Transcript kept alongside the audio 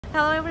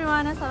Hello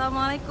everyone,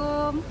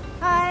 Assalamualaikum.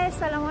 Hi,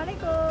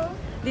 Assalamualaikum.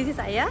 This is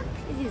Aya.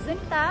 This is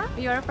Zunita.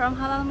 We are from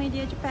Halal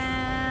Media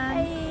Japan.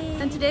 Hi.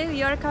 And today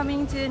we are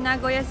coming to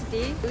Nagoya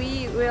City.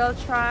 We will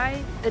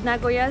try the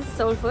Nagoya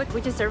soul food,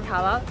 which is served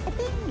halal. I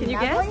think Can you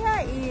guess? Nagoya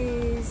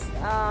is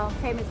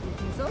famous with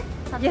miso.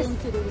 Something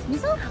to do with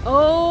miso.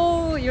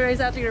 Oh, you're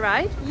exactly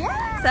right.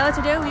 Yeah.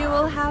 So today we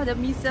will have the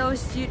miso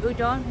stewed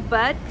udon,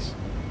 but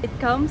it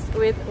comes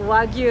with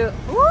Wagyu.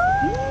 Woo!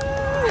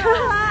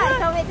 I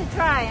can't wait to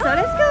try. So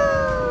let's go!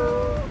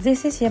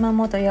 This is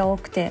Yamamotoya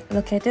Ookute,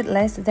 located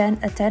less than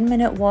a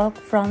 10-minute walk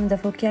from the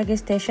Sukiyaki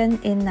station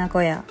in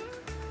Nagoya.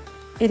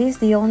 It is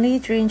the only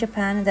eatery in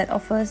Japan that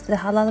offers the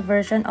halal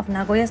version of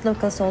Nagoya's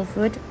local soul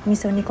food,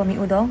 Miso Nikomi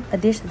Udon, a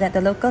dish that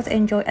the locals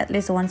enjoy at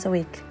least once a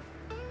week.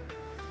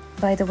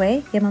 By the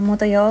way,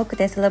 Yamamotoya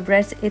Ookute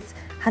celebrates its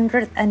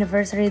 100th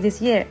anniversary this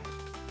year.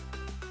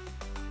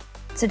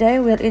 Today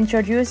we'll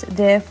introduce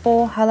their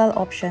 4 halal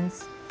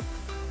options.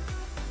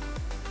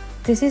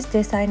 This is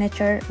their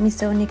signature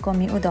Miso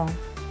Nikomi Udon.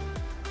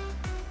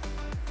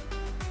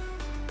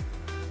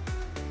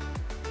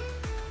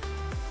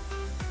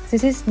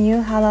 This is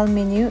new halal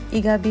menu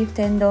Iga beef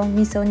tendon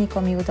miso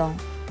nikomi udon.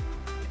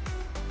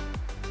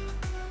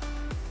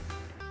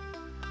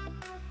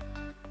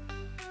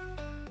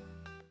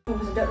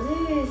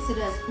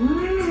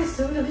 This is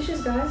so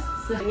delicious, guys.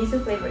 The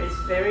miso flavor is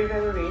very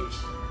rich,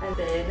 and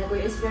the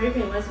Nagoya is very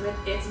famous with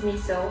its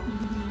miso.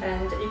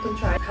 And you can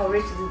try how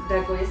rich the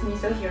Nagoya's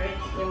miso here in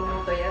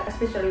Yamotoya,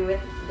 especially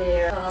with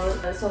their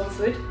halal soul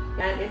food.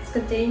 And it's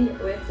contained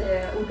with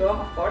udon,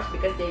 of course,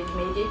 because they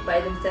made it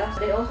by themselves.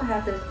 They also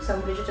have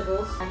some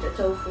vegetables and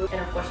tofu, and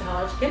of course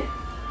halal chicken.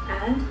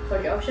 And for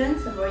the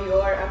options, for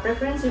your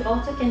preference, you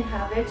also can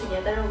have it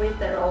together with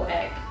the raw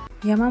egg.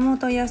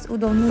 Yamamotoya's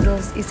udon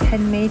noodles is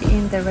handmade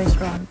in the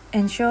restaurant.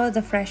 Ensure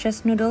the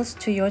freshest noodles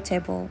to your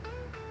table.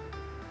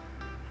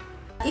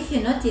 If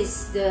you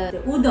notice,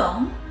 the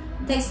udon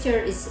texture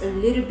is a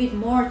little bit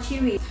more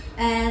chewy,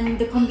 and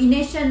the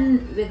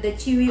combination with the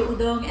chewy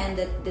udon and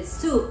the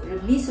soup, the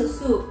miso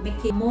soup,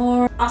 make it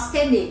more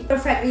outstanding,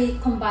 perfectly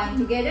combined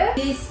together.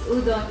 This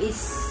udon is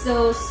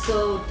so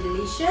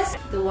delicious.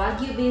 The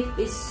Wagyu beef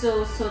is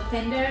so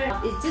tender.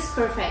 It's just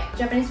perfect.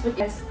 Japanese food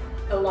has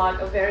a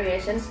lot of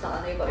variations,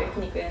 not only about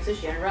yakiniku and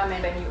sushi and ramen.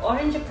 When you are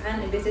in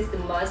Japan, this is the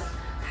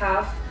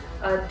must-have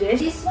dish.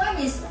 This one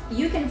is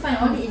you can find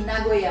only in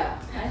Nagoya,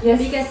 right? Yes.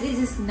 Because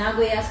this is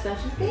Nagoya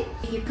specialty.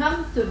 If you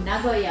come to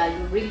Nagoya,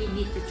 you really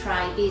need to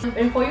try this.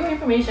 And for your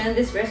information,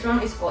 this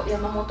restaurant is called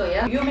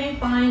Yamamotoya. You may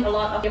find a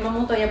lot of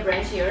Yamamotoya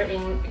branch here,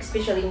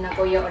 especially in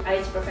Nagoya or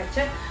Aichi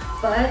Prefecture.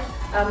 But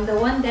the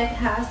one that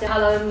has the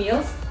halal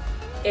meals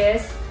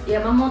is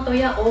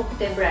Yamamotoya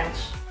Ookute branch.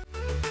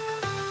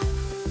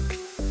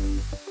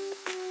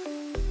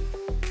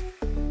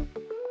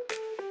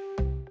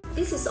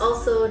 This is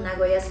also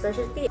Nagoya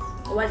specialty.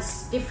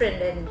 What's different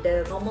than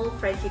the normal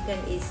fried chicken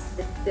is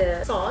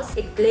the sauce.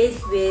 It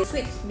glazed with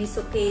sweet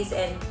miso paste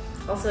and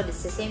also the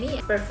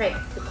sesame. Perfect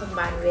to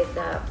combine with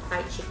the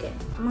fried chicken.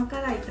 甘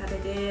辛いタレ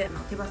で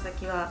手羽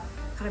先は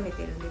絡め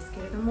ているんです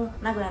けれども、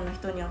名古屋の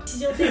人には日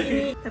常的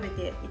に食べ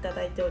ていた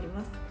だいており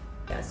ます。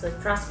 Yeah, so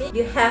trust me,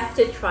 you have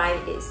to try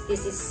this.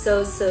 This is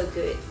so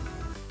good.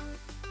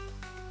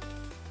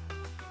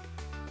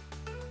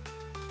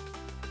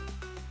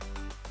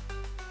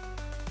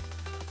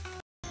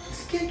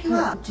 すき焼き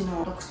はうち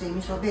の特製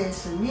味噌ベー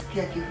スにすき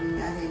焼き風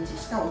にアレンジ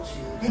したおつ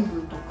ゆで塩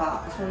分と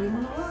かそういう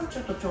ものはち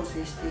ょっと調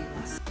整してい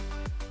ます。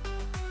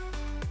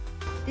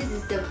 This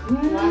is the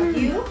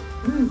Wagyu.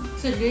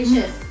 So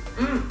delicious.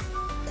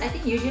 I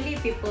think usually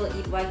people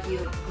eat Wagyu,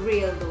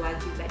 grill the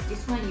Wagyu, but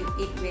this one you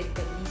eat with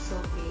the miso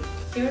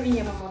paste. Here in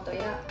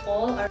Yamamotoya,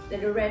 all are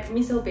the red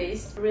miso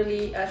based,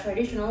 really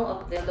traditional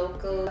of the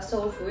local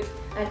soul food,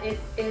 and it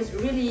is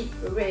really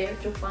rare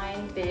to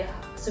find the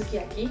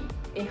Sukiyaki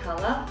in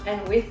halal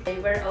and with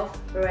flavor of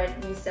red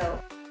miso.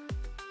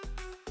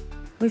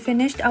 We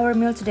finished our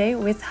meal today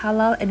with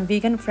halal and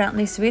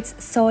vegan-friendly sweets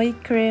soy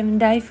cream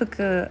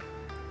daifuku.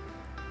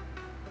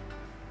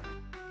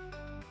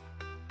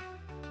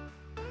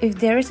 If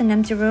there is an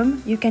empty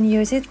room, you can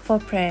use it for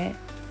prayer.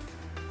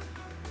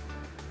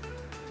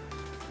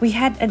 We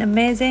had an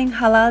amazing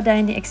halal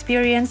dining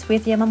experience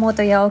with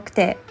Yamamotoya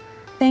Ookute.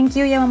 Thank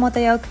you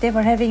Yamamotoya Ookute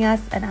for having us,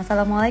 and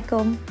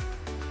Assalamualaikum.